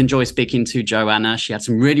 Always enjoy speaking to Joanna. She had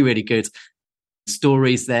some really, really good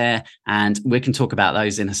stories there, and we can talk about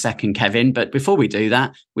those in a second, Kevin. But before we do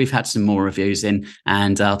that, we've had some more reviews in,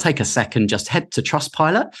 and I'll take a second, just head to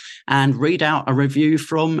Trustpilot and read out a review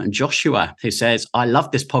from Joshua, who says, I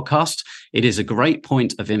love this podcast. It is a great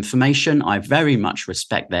point of information. I very much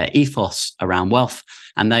respect their ethos around wealth,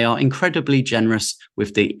 and they are incredibly generous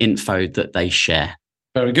with the info that they share.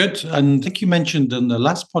 Very good. And I think you mentioned in the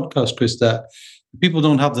last podcast, Chris, that people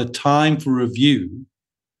don't have the time for review.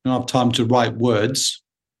 Don't have time to write words.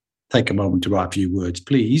 Take a moment to write a few words,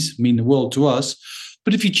 please. Mean the world to us.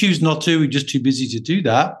 But if you choose not to, you're just too busy to do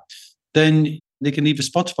that, then they can leave a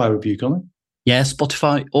Spotify review, can't they? Yeah,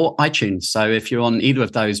 Spotify or iTunes. So if you're on either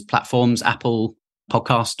of those platforms, Apple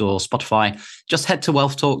Podcast or Spotify, just head to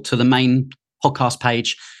Wealth Talk, to the main podcast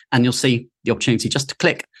page, and you'll see the opportunity just to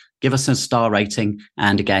click, give us a star rating.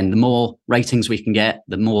 And again, the more ratings we can get,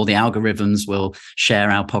 the more the algorithms will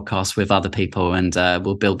share our podcast with other people, and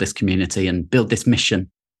we'll build this community and build this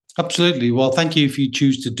mission. Absolutely. Well, thank you if you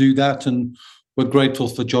choose to do that. And we're grateful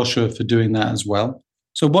for Joshua for doing that as well.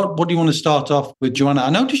 So what do you want to start off with, Joanna?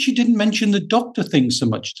 I noticed you didn't mention the doctor thing so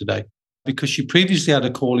much today, because she previously had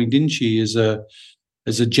a calling, didn't she, as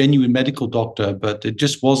a genuine medical doctor, but it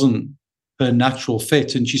just wasn't her natural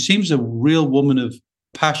fit. And she seems a real woman of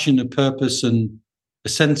passion, a purpose, and a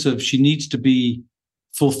sense of she needs to be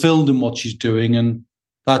fulfilled in what she's doing. And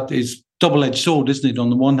that is double-edged sword, isn't it?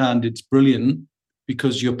 On the one hand, it's brilliant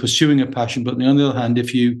because you're pursuing a passion. But on the other hand,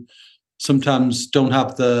 if you sometimes don't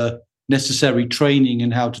have the necessary training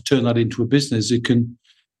in how to turn that into a business, it can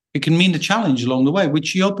mean a challenge along the way, which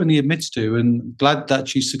she openly admits to, and glad that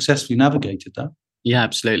she successfully navigated that. Yeah,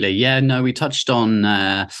 absolutely. Yeah, no, we touched on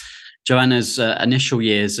Joanna's initial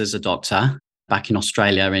years as a doctor back in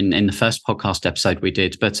Australia in the first podcast episode we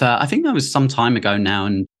did. But I think that was some time ago now.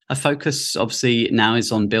 And her focus obviously now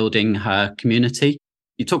is on building her community.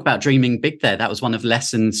 You talk about dreaming big there. That was one of the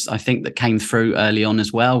lessons I think that came through early on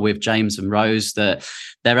as well with James and Rose, that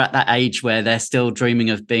they're at that age where they're still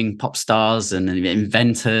dreaming of being pop stars and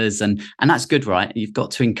inventors. And that's good, right? You've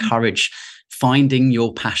got to encourage finding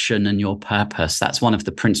your passion and your purpose. That's one of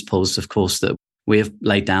the principles, of course, that we have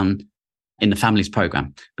laid down in the Families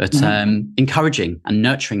program, but encouraging and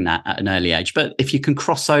nurturing that at an early age. But if you can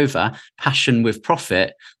cross over passion with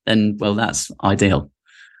profit, then, well, that's ideal.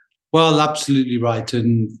 Well, absolutely right.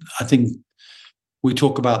 And I think we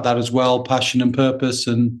talk about that as well, passion and purpose,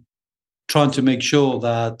 and trying to make sure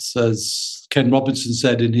that, as Ken Robinson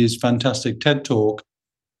said in his fantastic TED Talk,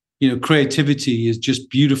 creativity is just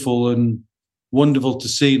beautiful and wonderful to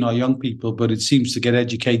see in our young people, but it seems to get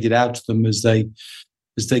educated out of them as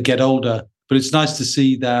they get older. But it's nice to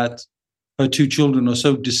see that her two children are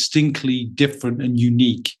so distinctly different and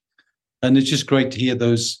unique. And it's just great to hear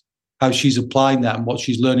how she's applying that and what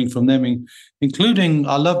she's learning from them, including,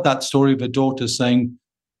 I love that story of her daughter saying,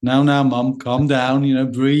 now, Mum, calm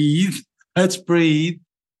down, breathe, let's breathe.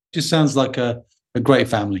 Just sounds like a great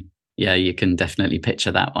family. Yeah, you can definitely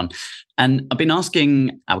picture that one. And I've been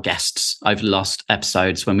asking our guests over the last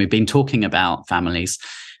episodes when we've been talking about families,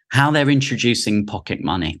 how they're introducing pocket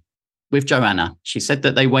money. With Joanna, she said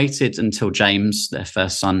that they waited until James, their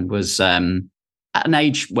first son, was at an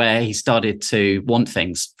age where he started to want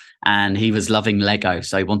things. And he was loving Lego,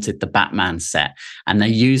 so he wanted the Batman set. And they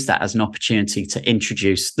used that as an opportunity to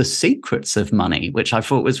introduce the secrets of money, which I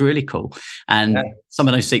thought was really cool. And some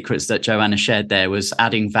of those secrets that Joanna shared there was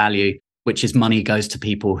adding value, which is money goes to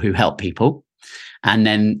people who help people. And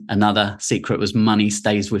then another secret was money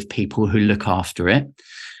stays with people who look after it.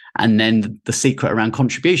 And then the secret around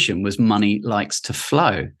contribution was money likes to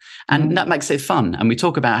flow. And that makes it fun. And we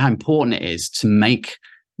talk about how important it is to make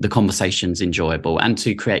the conversations enjoyable and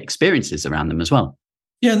to create experiences around them as well.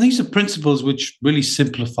 Yeah, and these are principles which really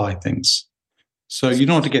simplify things. So you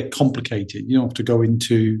don't have to get complicated. You don't have to go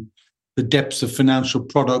into the depths of financial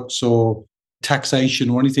products or taxation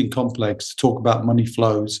or anything complex to talk about money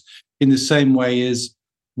flows, in the same way as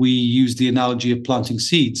we use the analogy of planting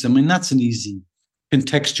seeds. I mean, that's an easy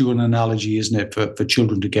contextual analogy, isn't it, for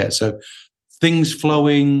children to get? So things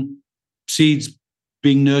flowing, seeds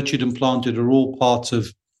being nurtured and planted are all parts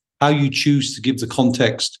of how you choose to give the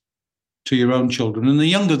context to your own children. And the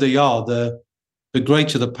younger they are, the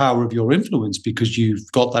greater the power of your influence, because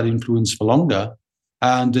you've got that influence for longer.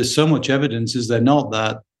 And there's so much evidence, is there not,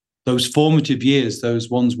 that those formative years, those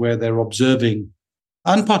ones where they're observing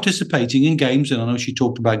and participating in games, and I know she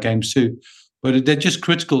talked about games too, but they're just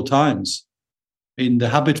critical times in the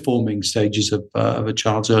habit-forming stages of a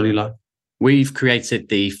child's early life. We've created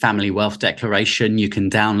the Family Wealth Declaration. You can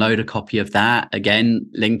download a copy of that. Again,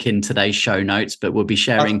 link in today's show notes, but we'll be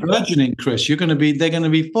sharing. That's burgeoning, Chris. They're going to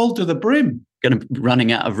be full to the brim. Going to be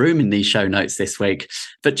running out of room in these show notes this week.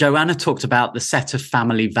 But Joanna talked about the set of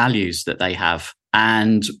family values that they have.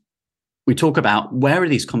 And we talk about, where are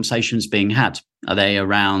these conversations being had? Are they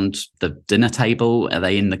around the dinner table? Are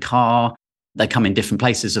they in the car? They come in different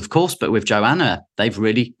places, of course, but with Joanna, they've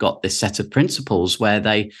really got this set of principles where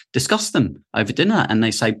they discuss them over dinner and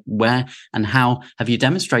they say, where and how have you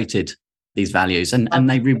demonstrated these values? And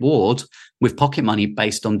they reward with pocket money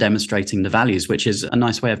based on demonstrating the values, which is a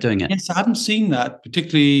nice way of doing it. Yes, I haven't seen that,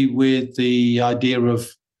 particularly with the idea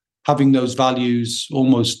of having those values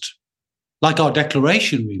almost like our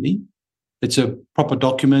declaration, really. It's a proper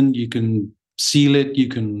document. You can seal it, you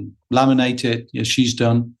can laminate it, as she's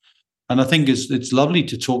done. And I think it's lovely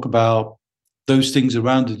to talk about those things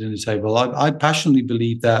around the dinner table. I passionately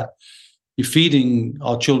believe that you're feeding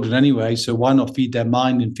our children anyway, so why not feed their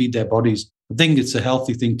mind and feed their bodies? I think it's a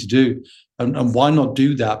healthy thing to do. And why not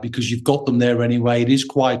do that? Because you've got them there anyway. It is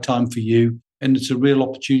quiet time for you, and it's a real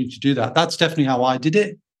opportunity to do that. That's definitely how I did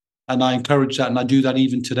it. And I encourage that, and I do that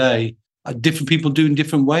even today. Different people do in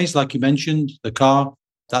different ways, like you mentioned, the car.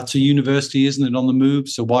 That's a university, isn't it, on the move?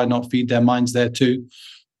 So why not feed their minds there too?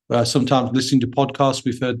 Sometimes listening to podcasts,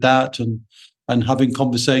 we've heard that, and having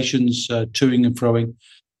conversations, toing and froing.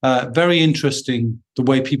 Very interesting the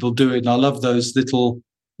way people do it. And I love those little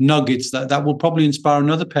nuggets that will probably inspire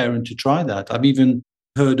another parent to try that. I've even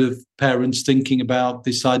heard of parents thinking about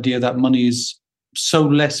this idea that money is so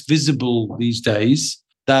less visible these days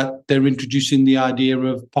that they're introducing the idea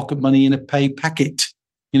of pocket money in a pay packet.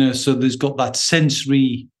 So there's got that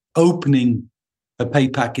sensory opening a pay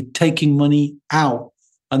packet, taking money out,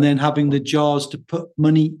 and then having the jars to put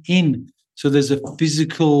money in. So there's a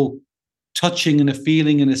physical touching and a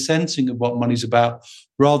feeling and a sensing of what money's about,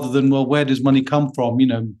 rather than, well, where does money come from?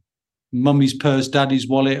 Mummy's purse, daddy's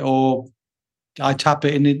wallet, or I tap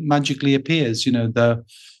it and it magically appears.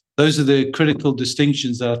 Those are the critical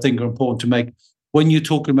distinctions that I think are important to make when you're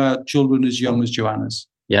talking about children as young as Joanna's.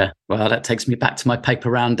 Yeah, well, that takes me back to my paper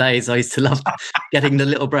round days. I used to love getting the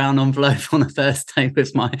little brown envelope on the first day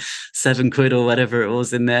with my £7 or whatever it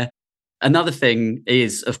was in there. Another thing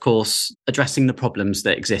is, of course, addressing the problems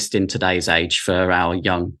that exist in today's age for our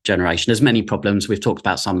young generation. There's many problems. We've talked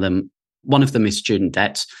about some of them. One of them is student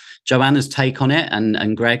debt. Joanna's take on it,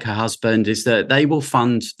 and Greg, her husband, is that they will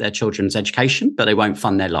fund their children's education, but they won't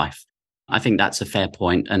fund their life. I think that's a fair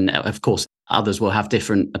point. And of course, others will have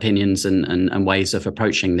different opinions and ways of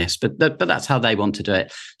approaching this, but that's how they want to do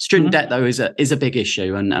it. Student debt, though, is a big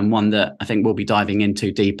issue and one that I think we'll be diving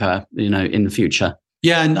into deeper, in the future.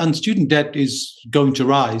 Yeah, and student debt is going to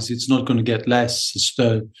rise. It's not going to get less.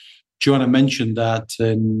 Joanna mentioned that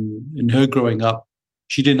in her growing up,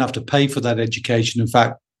 she didn't have to pay for that education. In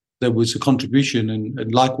fact, there was a contribution,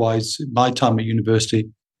 and likewise, my time at university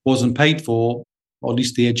wasn't paid for, or at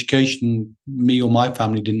least the education me or my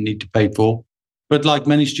family didn't need to pay for. But like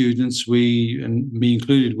many students, we, and me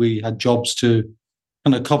included, we had jobs to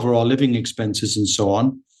kind of cover our living expenses and so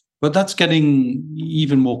on. But that's getting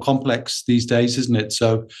even more complex these days, isn't it?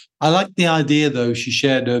 So I like the idea, though, she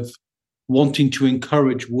shared of wanting to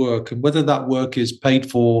encourage work, and whether that work is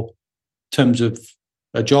paid for in terms of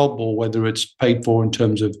a job or whether it's paid for in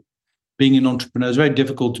terms of being an entrepreneur. It's very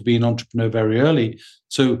difficult to be an entrepreneur very early.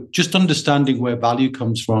 So just understanding where value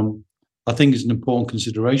comes from, I think, is an important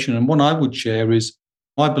consideration. And what I would share is,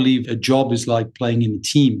 I believe a job is like playing in a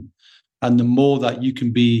team. And the more that you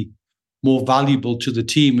can be more valuable to the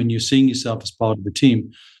team and you're seeing yourself as part of the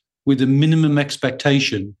team, with a minimum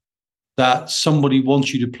expectation that somebody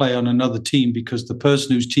wants you to play on another team because the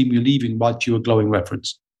person whose team you're leaving writes you a glowing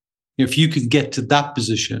reference. If you can get to that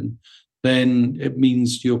position, then it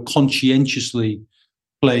means you're conscientiously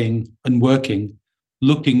playing and working,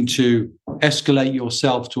 looking to escalate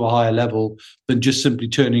yourself to a higher level than just simply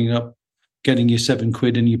turning up, getting your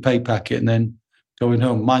 £7 in your pay packet and then going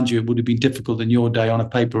home. Mind you, it would have been difficult in your day on a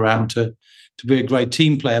paper round to be a great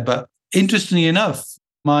team player. But interestingly enough,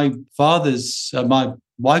 my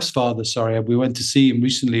wife's father, we went to see him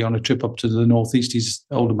recently on a trip up to the Northeast. He's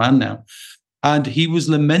an older man now. And he was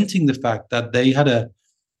lamenting the fact that they had a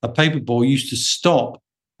paper boy used to stop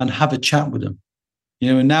and have a chat with him.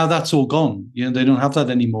 And now that's all gone. They don't have that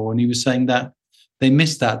anymore. And he was saying that they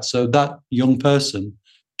missed that. So that young person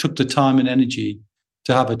took the time and energy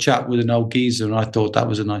to have a chat with an old geezer. And I thought that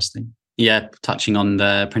was a nice thing. Yeah, touching on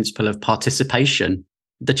the principle of participation,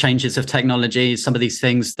 the changes of technology, some of these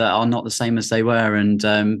things that are not the same as they were, and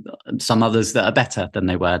some others that are better than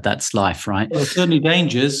they were. That's life, right? Well, certainly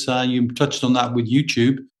dangers. You touched on that with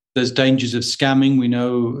YouTube. There's dangers of scamming, we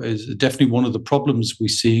know, is definitely one of the problems we're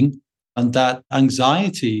seeing. And that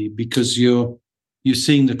anxiety, because you're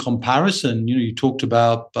seeing the comparison. She talked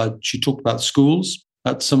about schools,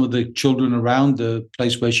 that some of the children around the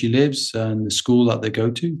place where she lives and the school that they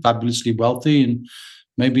go to, fabulously wealthy, and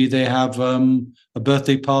maybe they have a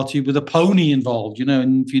birthday party with a pony involved,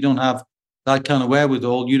 and if you don't have that kind of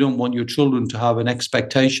wherewithal, you don't want your children to have an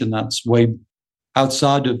expectation that's way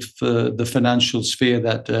outside of the financial sphere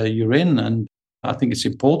that you're in. And I think it's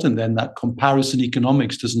important then that comparison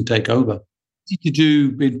economics doesn't take over. It's easy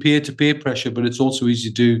to do in peer-to-peer pressure, but it's also easy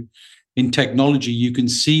to do in technology. You can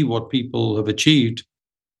see what people have achieved.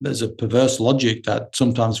 There's a perverse logic that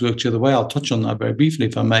sometimes works the other way. I'll touch on that very briefly,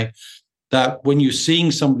 if I may. That when you're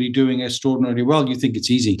seeing somebody doing extraordinarily well, you think it's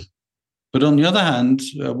easy. But on the other hand,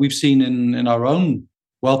 we've seen in our own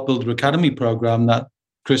Wealth Builder Academy program that,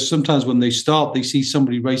 Chris, sometimes when they start, they see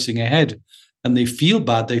somebody racing ahead and they feel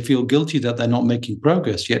bad, they feel guilty that they're not making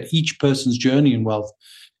progress. Yet each person's journey in wealth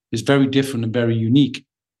is very different and very unique.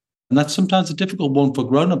 And that's sometimes a difficult one for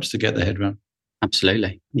grown-ups to get their head around.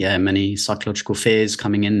 Absolutely. Yeah, many psychological fears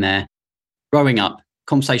coming in there. Growing up,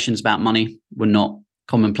 conversations about money were not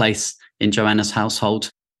commonplace in Joanna's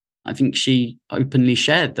household. I think she openly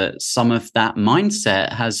shared that some of that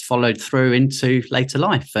mindset has followed through into later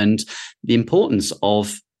life, and the importance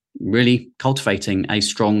of really cultivating a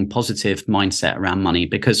strong, positive mindset around money,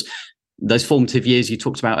 because those formative years you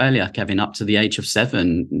talked about earlier, Kevin, up to the age of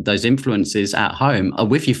 7, those influences at home are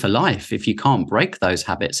with you for life if you can't break those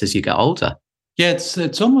habits as you get older. Yeah,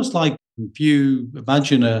 it's almost like if you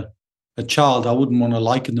imagine a child, I wouldn't want to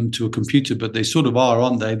liken them to a computer, but they sort of are,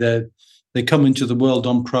 aren't they? They come into the world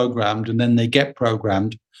unprogrammed and then they get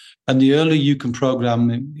programmed. And the earlier you can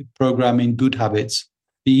program in good habits,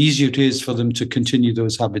 the easier it is for them to continue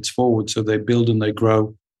those habits forward. So they build and they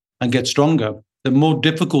grow and get stronger. The more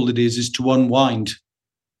difficult it is to unwind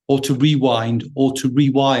or to rewind or to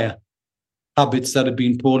rewire habits that have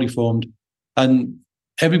been poorly formed. And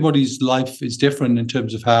everybody's life is different in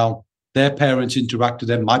terms of how their parents interact with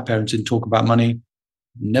them. My parents didn't talk about money,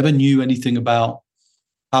 never knew anything about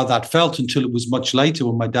how that felt until it was much later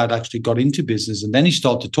when my dad actually got into business. And then he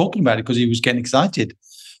started talking about it because he was getting excited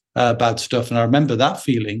about stuff. And I remember that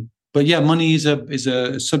feeling. But yeah, money is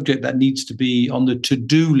a subject that needs to be on the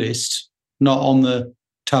to-do list, not on the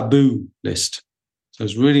taboo list. So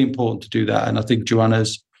it's really important to do that. And I think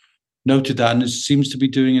Joanna's noted that and seems to be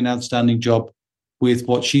doing an outstanding job with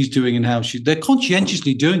what she's doing and how they're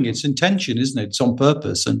conscientiously doing it. It's intention, isn't it? It's on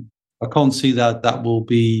purpose. And I can't see that will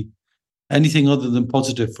be anything other than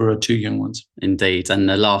positive for our 2 young ones. Indeed. And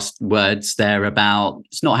the last words there about,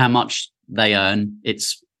 it's not how much they earn,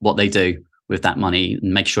 it's what they do with that money,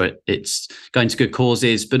 and make sure it's going to good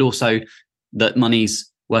causes, but also that money's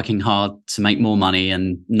working hard to make more money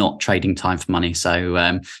and not trading time for money.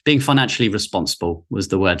 So being financially responsible was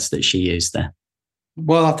the words that she used there.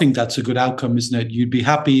 Well, I think that's a good outcome, isn't it? You'd be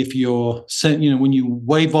happy if when you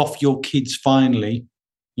wave off your kids finally,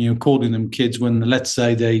 calling them kids when, let's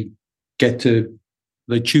say, they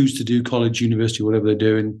choose to do college, university, whatever they're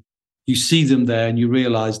doing. You see them there and you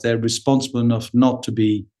realize they're responsible enough not to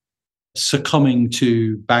be succumbing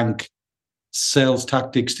to bank sales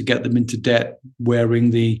tactics to get them into debt,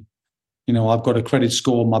 wearing I've got a credit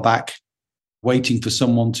score on my back, waiting for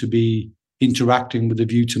someone to be interacting with a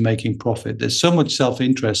view to making profit. There's so much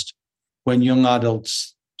self-interest when young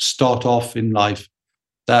adults start off in life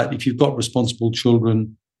that if you've got responsible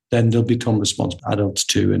children, then they'll become responsible adults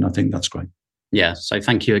too. And I think that's great. Yeah. So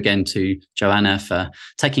thank you again to Joanna for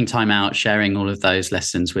taking time out, sharing all of those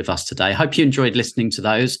lessons with us today. I hope you enjoyed listening to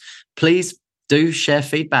those. Please do share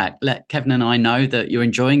feedback. Let Kevin and I know that you're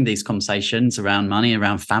enjoying these conversations around money,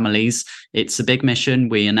 around families. It's a big mission.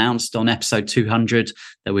 We announced on episode 200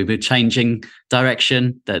 that we were changing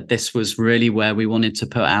direction, that this was really where we wanted to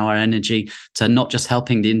put our energy, to not just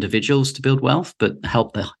helping the individuals to build wealth, but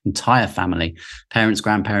help the entire family, parents,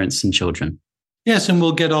 grandparents, and children. Yes, and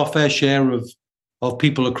we'll get our fair share of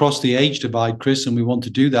people across the age divide, Chris, and we want to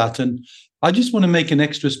do that. And I just want to make an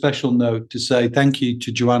extra special note to say thank you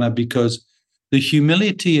to Joanna, because the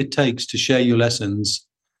humility it takes to share your lessons,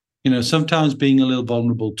 sometimes being a little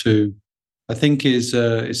vulnerable too, I think is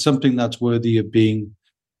something that's worthy of being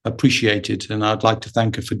appreciated. And I'd like to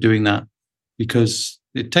thank her for doing that, because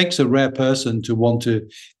it takes a rare person to want to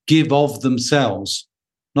give of themselves,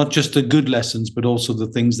 not just the good lessons, but also the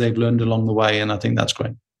things they've learned along the way. And I think that's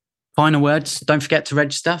great. Final words. Don't forget to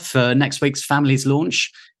register for next week's Families Launch.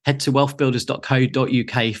 Head to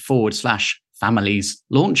wealthbuilders.co.uk/families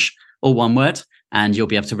launch, all one word, and you'll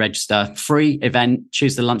be able to register. Free event,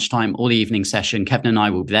 choose the lunchtime or the evening session. Kevin and I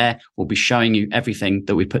will be there. We'll be showing you everything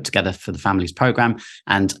that we put together for the Families Programme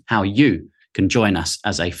and how you can join us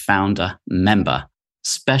as a founder member.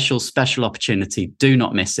 Special opportunity. Do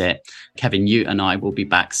not miss it. Kevin, you and I will be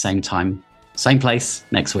back same time, same place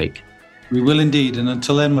next week. We will indeed. And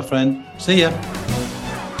until then, my friend, see ya.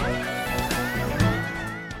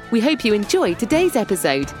 We hope you enjoyed today's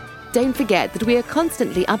episode. Don't forget that we are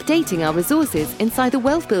constantly updating our resources inside the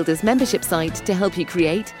Wealth Builders membership site to help you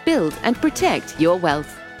create, build, and protect your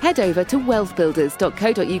wealth. Head over to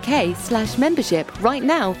wealthbuilders.co.uk/membership right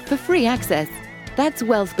now for free access. That's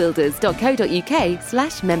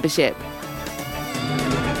wealthbuilders.co.uk/membership.